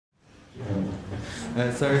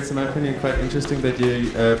So it's in my opinion quite interesting that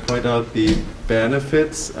you point out the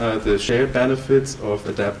benefits, the shared benefits of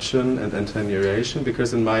adaptation and attenuation,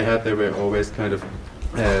 because in my head they were always kind of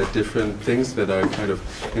different things that are kind of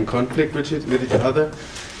in conflict with each other.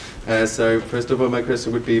 So first of all, my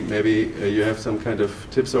question would be, maybe you have some kind of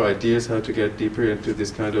tips or ideas how to get deeper into this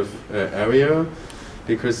kind of area,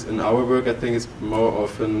 because in our work I think it's more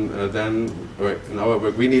often in our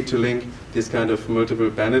work we need to link this kind of multiple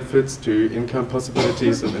benefits to income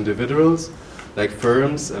possibilities of individuals, like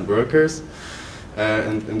firms and workers.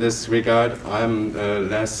 And in this regard, I'm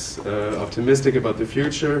less optimistic about the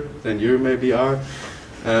future than you maybe are.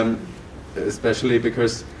 Especially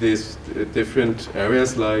because these different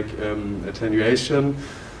areas like attenuation,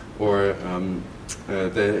 or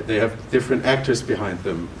they have different actors behind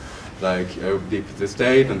them, like the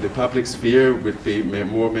state and the public sphere would be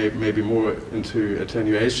maybe more into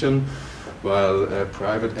attenuation, while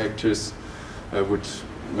private actors would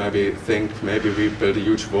maybe think maybe we build a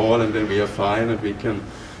huge wall and then we are fine and we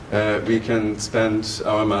can spend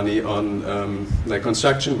our money on like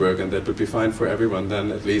construction work, and that would be fine for everyone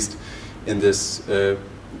then, at least in this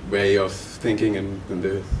way of thinking and in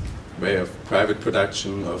the way of private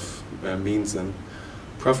production of means and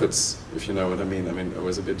profits, if you know what I mean. I mean, I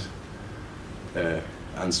was a bit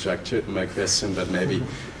unstructured in my question, but maybe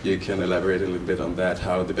you can elaborate a little bit on that,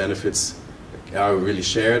 how the benefits are really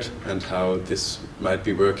shared and how this might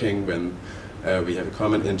be working when we have a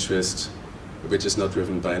common interest which is not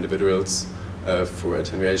driven by individuals for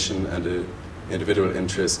attenuation, and an individual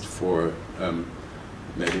interest for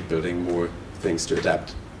maybe building more things to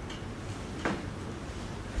adapt.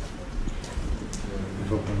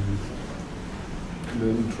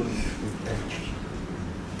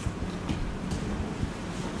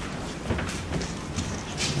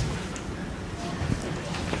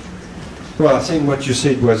 Well, I think what you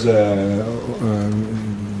said was, I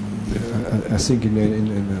think in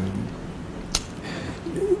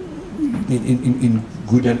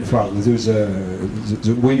good and far.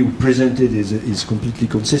 The way you present it is completely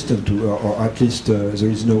consistent, or at least there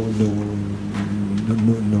is no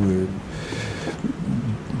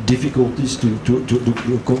difficulties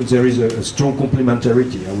there is a strong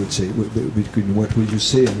complementarity, I would say, between what will you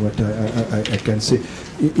say and what I can say.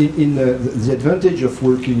 The advantage of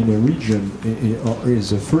working in a region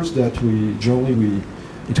is first that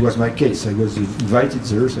it was my case. I was invited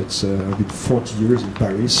there. That's I've been 40 years in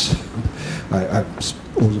Paris. I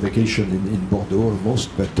all the vacation in Bordeaux almost,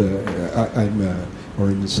 but I'm or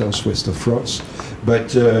in the southwest of France.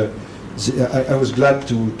 But I was glad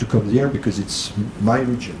to come here because it's my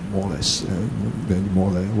region, more or less,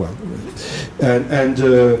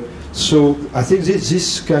 so I think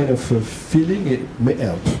this kind of feeling it may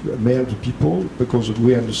help the people, because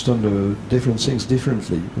we understand different things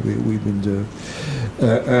differently. We've been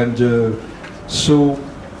so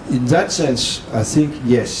in that sense, I think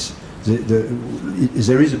yes,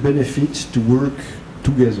 there is a benefit to work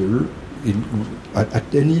together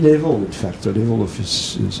at any level. In fact, the level of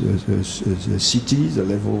cities, the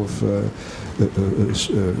level of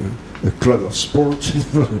a club of sport.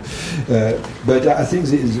 But I think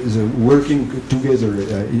the working together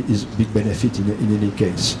is a big benefit in any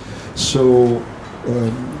case. So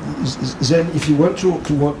then, if you want to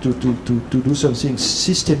do something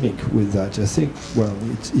systemic with that, I think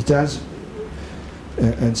it has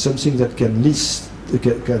and something that can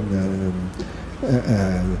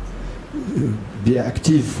be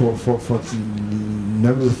active for a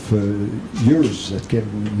number of years, that can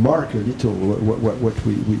mark a little what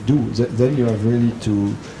we do. Then you have really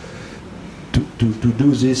to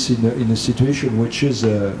do this in a situation which is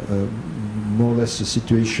more or less a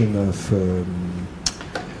situation of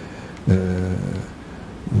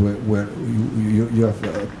where you have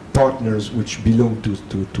partners which belong to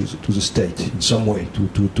the state in some way.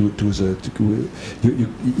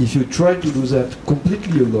 If you try to do that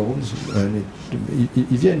completely alone, and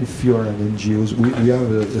even if you are an NGO, we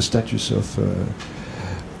have a status of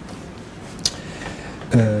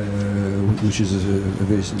which is a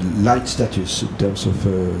very light status in terms of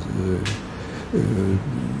the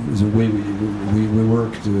way we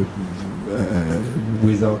work.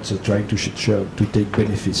 Without trying to take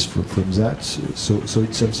benefits from that, so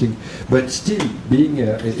it's something. But still, being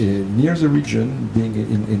near the region, being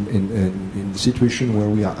in a situation where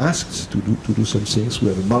we are asked to do some things, we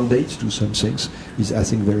have a mandate to do some things, is I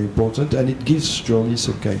think very important, and it gives surely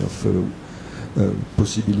some kind of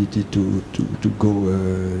possibility to go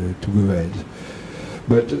ahead.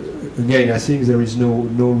 But again, I think there is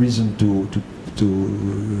no reason to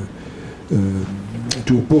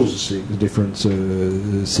to oppose different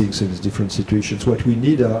things in different situations. What we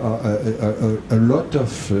need are a lot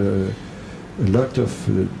of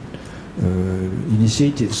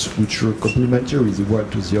initiatives which are complementary the one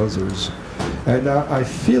to the others, and I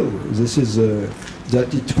feel this is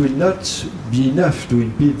that it will not be enough to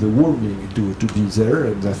impede the warming to be there,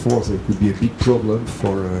 and therefore there could be a big problem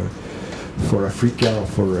for Africa or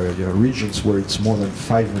for regions where it's more than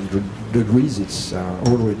 500 degrees. It's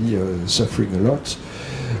already suffering a lot.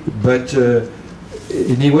 But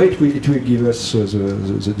anyway, it will give us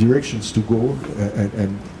the directions to go,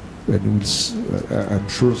 and I'm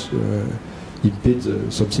sure impede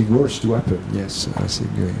something worse to happen. Yes, I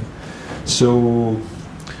think so.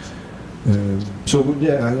 So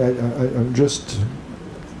yeah, I'm just.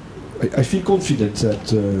 I feel confident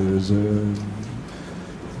that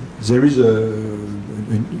there is a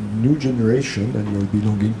new generation, and you're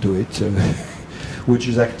belonging to it, which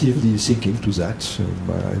is actively thinking to that.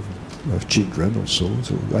 I have children also,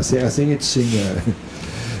 so I think it's thing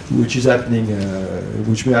which is happening,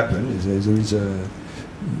 which may happen. There is a.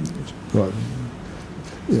 Well,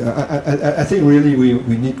 I think really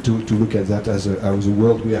we need to look at that as a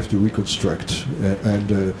world we have to reconstruct,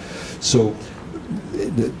 and so.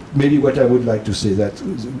 Maybe what I would like to say that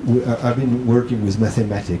I've been working with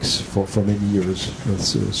mathematics for many years,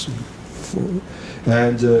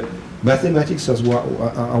 and mathematics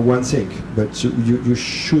are one thing, but you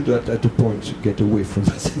should at a point get away from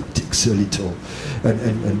mathematics a little,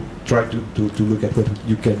 and try to look at what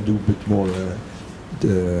you can do a bit more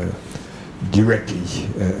directly,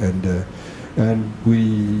 and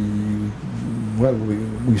we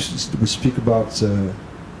speak about.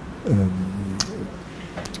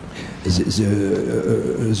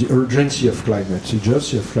 The urgency of climate. The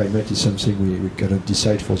urgency of climate is something we cannot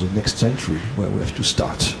decide for the next century. Well, we have to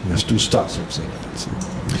start. We have to start something.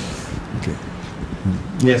 Okay.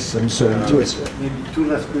 Yes, I'm sorry. Maybe two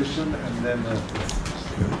last questions, and then.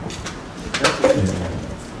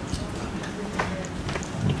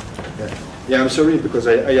 Yeah, I'm sorry because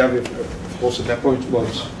I have, of course, an appointment.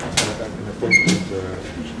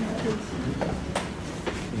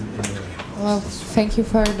 Well, thank you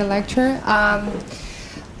for the lecture.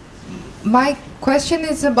 My question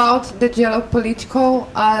is about the geopolitical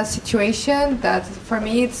situation that, for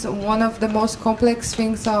me, it's one of the most complex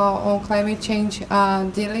things on climate change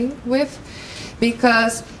dealing with,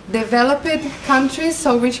 because developed countries,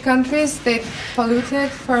 so rich countries, they polluted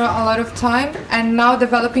for a lot of time, and now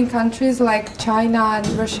developing countries like China and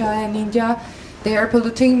Russia and India, they are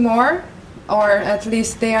polluting more, or at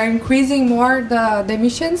least they are increasing more the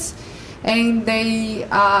emissions. And they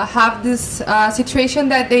have this situation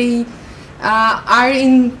that they are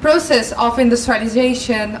in process of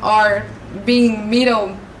industrialization or being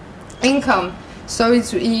middle income. So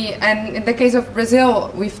and in the case of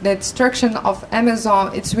Brazil, with the destruction of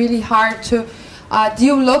Amazon, it's really hard to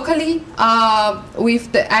deal locally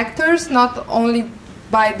with the actors, not only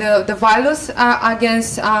by the violence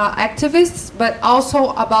against activists, but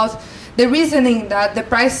also about the reasoning that the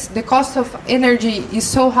cost of energy is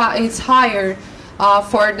so high, it's higher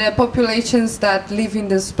for the populations that live in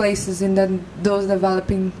those places in those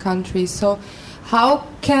developing countries. So, how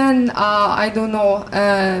can I don't know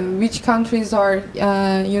which countries or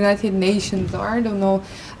United Nations or I don't know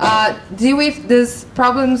deal with these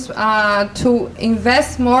problems to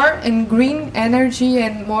invest more in green energy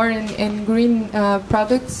and more in green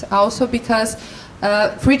products also, because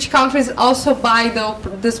rich countries also buy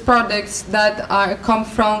these products that come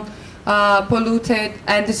from polluted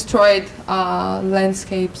and destroyed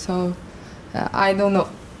landscapes. So I don't know.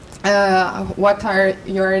 What are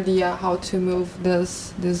your idea how to move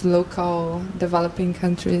these local developing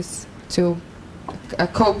countries to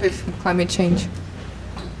cope with climate change?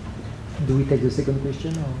 Do we take the second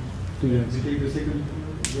question, or do you? We take the second.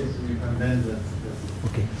 Yes, and then the.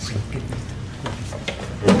 Okay.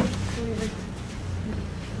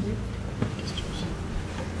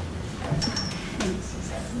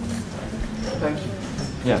 Thank you.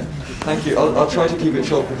 Yeah, thank you. I'll try to keep it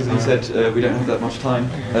short because you said we don't have that much time.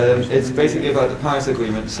 It's basically about the Paris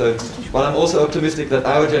Agreement. So while I'm also optimistic that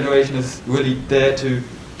our generation is really there to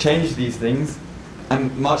change these things,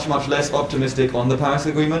 I'm much, much less optimistic on the Paris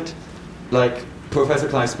Agreement. Like Professor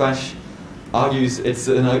Clive Spash argues, it's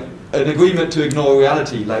an agreement to ignore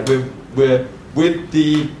reality. Like we're with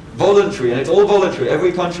the voluntary, and it's all voluntary.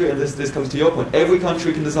 Every country, and this comes to your point, every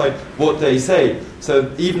country can decide what they say. So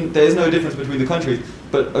even there's no difference between the countries.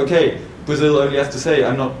 But okay, Brazil only has to say,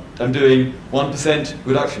 I'm doing 1%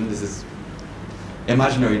 reduction. This is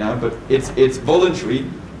imaginary now, but it's voluntary,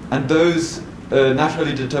 and those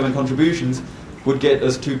nationally determined contributions would get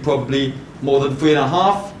us to probably more than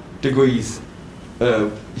 3.5 degrees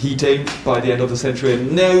heating by the end of the century,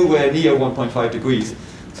 and nowhere near 1.5 degrees.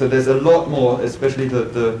 So there's a lot more, especially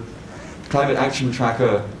the climate action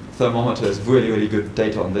tracker thermometer is really, really good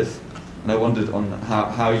data on this. And I wondered on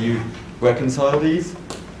how you reconcile these.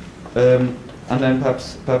 And then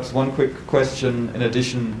perhaps one quick question in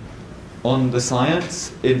addition on the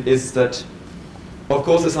science is that, of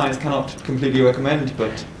course, the science cannot completely recommend,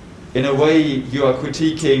 but in a way you are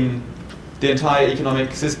critiquing the entire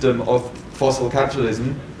economic system of fossil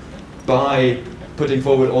capitalism by putting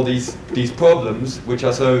forward all these problems which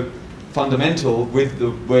are so fundamental with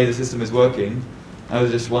the way the system is working. I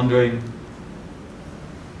was just wondering,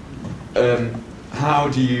 how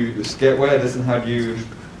do you get aware of this and how do you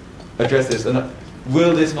address this? And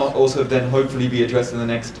will this not also then hopefully be addressed in the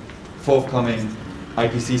next forthcoming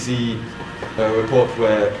IPCC report,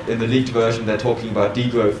 where in the leaked version they're talking about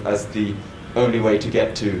degrowth as the only way to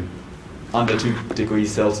get to under 2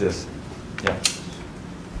 degrees Celsius? Yeah.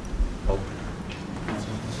 Oh.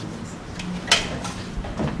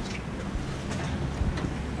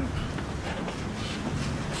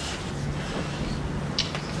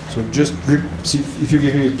 So just see if you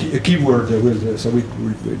give me a keyword, so it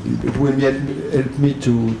will help me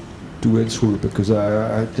to answer, because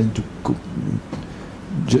I tend to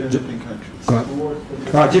developing countries.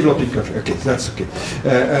 Developing countries. Okay, that's okay.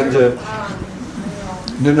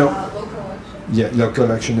 Local action. Yeah,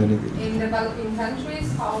 local action and In developing countries,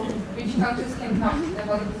 which countries can come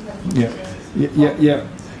developing countries? Yeah.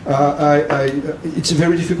 It's a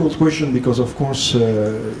very difficult question, because, of course,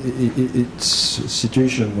 it's a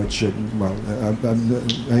situation which, I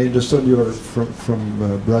understand you are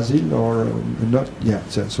from Brazil, or not? Yeah,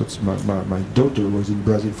 so it's my daughter was in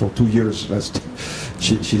Brazil for 2 years last.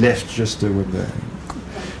 She left just when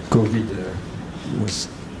COVID was.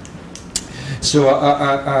 So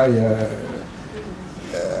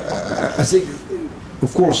I think,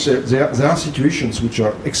 of course, there are situations which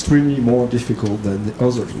are extremely more difficult than the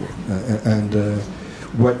others were,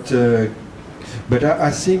 but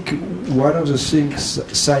I think one of the things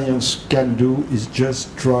science can do is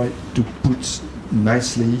just try to put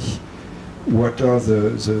nicely what are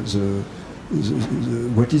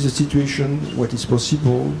what is the situation, what is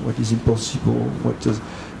possible, what is impossible,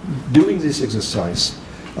 doing this exercise.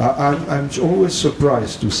 I'm always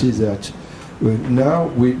surprised to see that. Now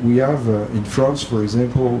we have in France, for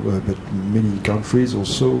example, but many countries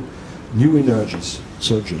also, new energies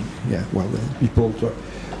surging. Yeah, well, people talk.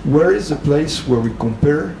 Where is the place where we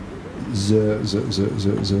compare the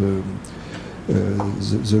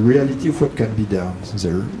reality of what can be done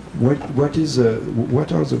there? What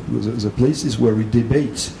are the places where we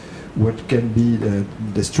debate what can be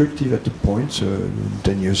destructive at a point,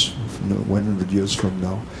 10 years, 100 years from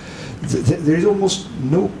now? There is almost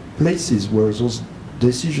no places where those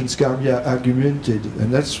decisions can be argumented,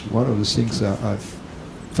 and that's one of the things that I've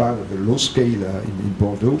found at a low scale in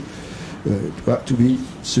Bordeaux, to be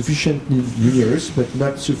sufficiently numerous, but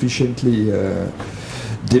not sufficiently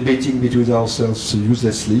debating between ourselves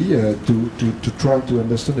uselessly, to try to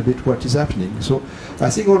understand a bit what is happening. So I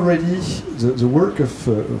think already the work of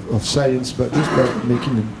science, but just by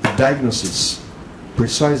making a diagnosis,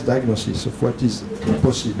 precise diagnosis of what is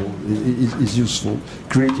possible is useful.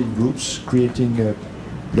 Creating groups, creating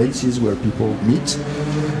places where people meet.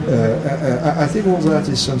 I think all that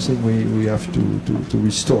is something we have to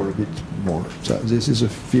restore a bit more. So this is a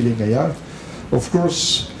feeling I have. Of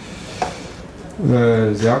course,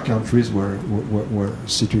 there are countries where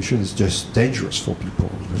situation is just dangerous for people,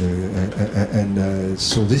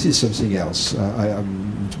 so this is something else. I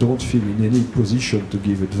don't feel in any position to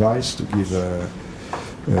give advice, to give.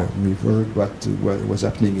 We've heard what was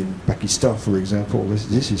happening in Pakistan, for example.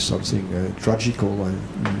 This is something tragical. I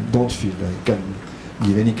don't feel I can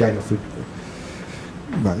give any kind of.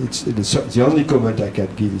 The only comment I can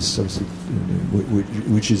give is something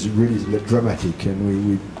which is really dramatic, and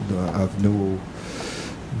we have no.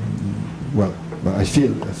 Well, I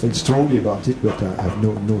feel strongly about it, but I have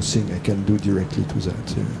no thing I can do directly to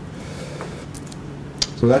that.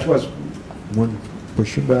 So that was one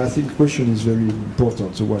question, but I think the question is very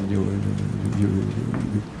important, the one you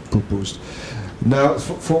proposed. Now,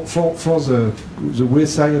 for the way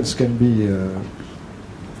science can be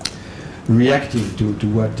reactive to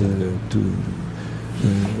what,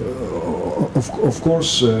 of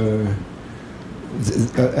course,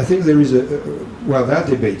 I think there is there are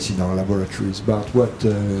debates in our laboratories about what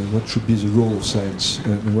should be the role of science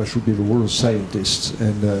and what should be the role of scientists.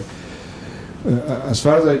 And as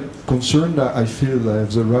far as I'm concerned, I feel I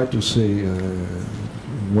have the right to say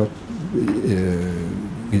what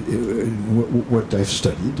what I've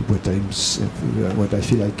studied, what I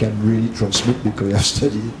feel I can really transmit because I've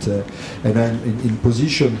studied it, and I'm in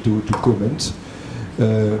position to comment.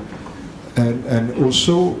 And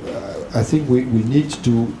also, I think we need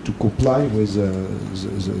to comply with the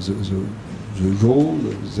role.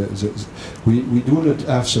 We do not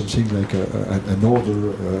have something like an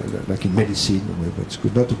order, like in medicine, but it's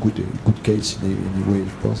not a good case in any way,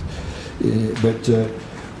 of course. But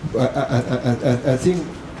I think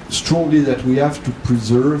strongly that we have to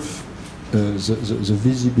preserve the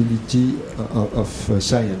visibility of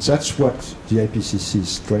science. That's what the IPCC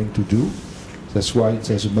is trying to do. That's why it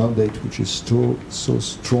has a mandate which is so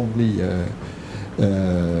strongly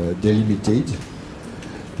delimited.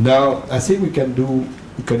 Now, I think we can go,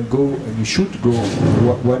 and we should go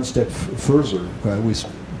one step further. We're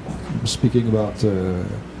speaking about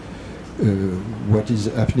what is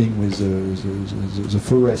happening with the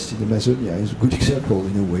forest in Amazonia is a good example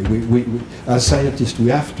in a way. We as scientists, we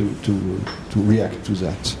have to react to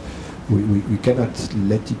that. We cannot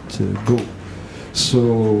let it go.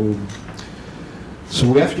 So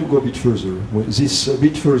we have to go a bit further. This a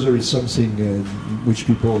bit further is something which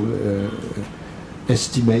people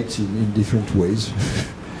estimate in different ways.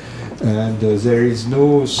 And there is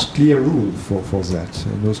no clear rule for that.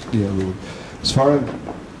 No clear rule. As far as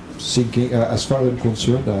I'm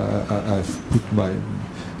concerned, I've put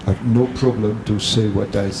I've no problem to say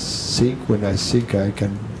what I think when I think I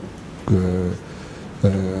can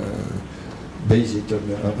base it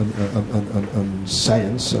on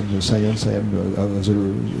science. On the science, I am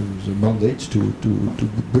the mandate to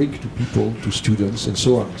bring to people, to students, and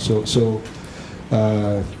so on. So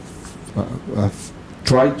I've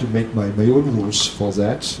tried to make my own rules for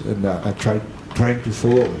that, and I trying to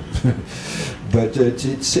follow them. But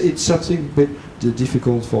it's something a bit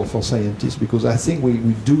difficult for scientists, because I think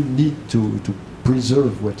we do need to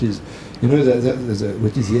preserve what is,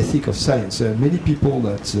 what is the ethic of science. Many people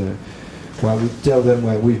that, we tell them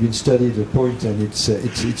we've been studied a point and it's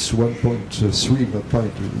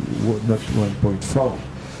 1.3, not 1.4.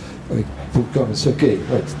 People come and say, okay,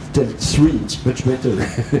 right, tell 3, it's much better.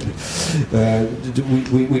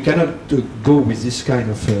 We cannot go with this kind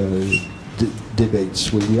of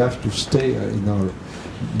debates. We have to stay in our.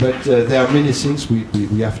 But there are many things we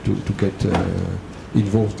have to get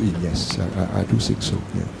involved in. Yes, I do think so.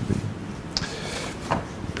 Yeah.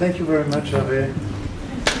 Thank you very much, Hervé.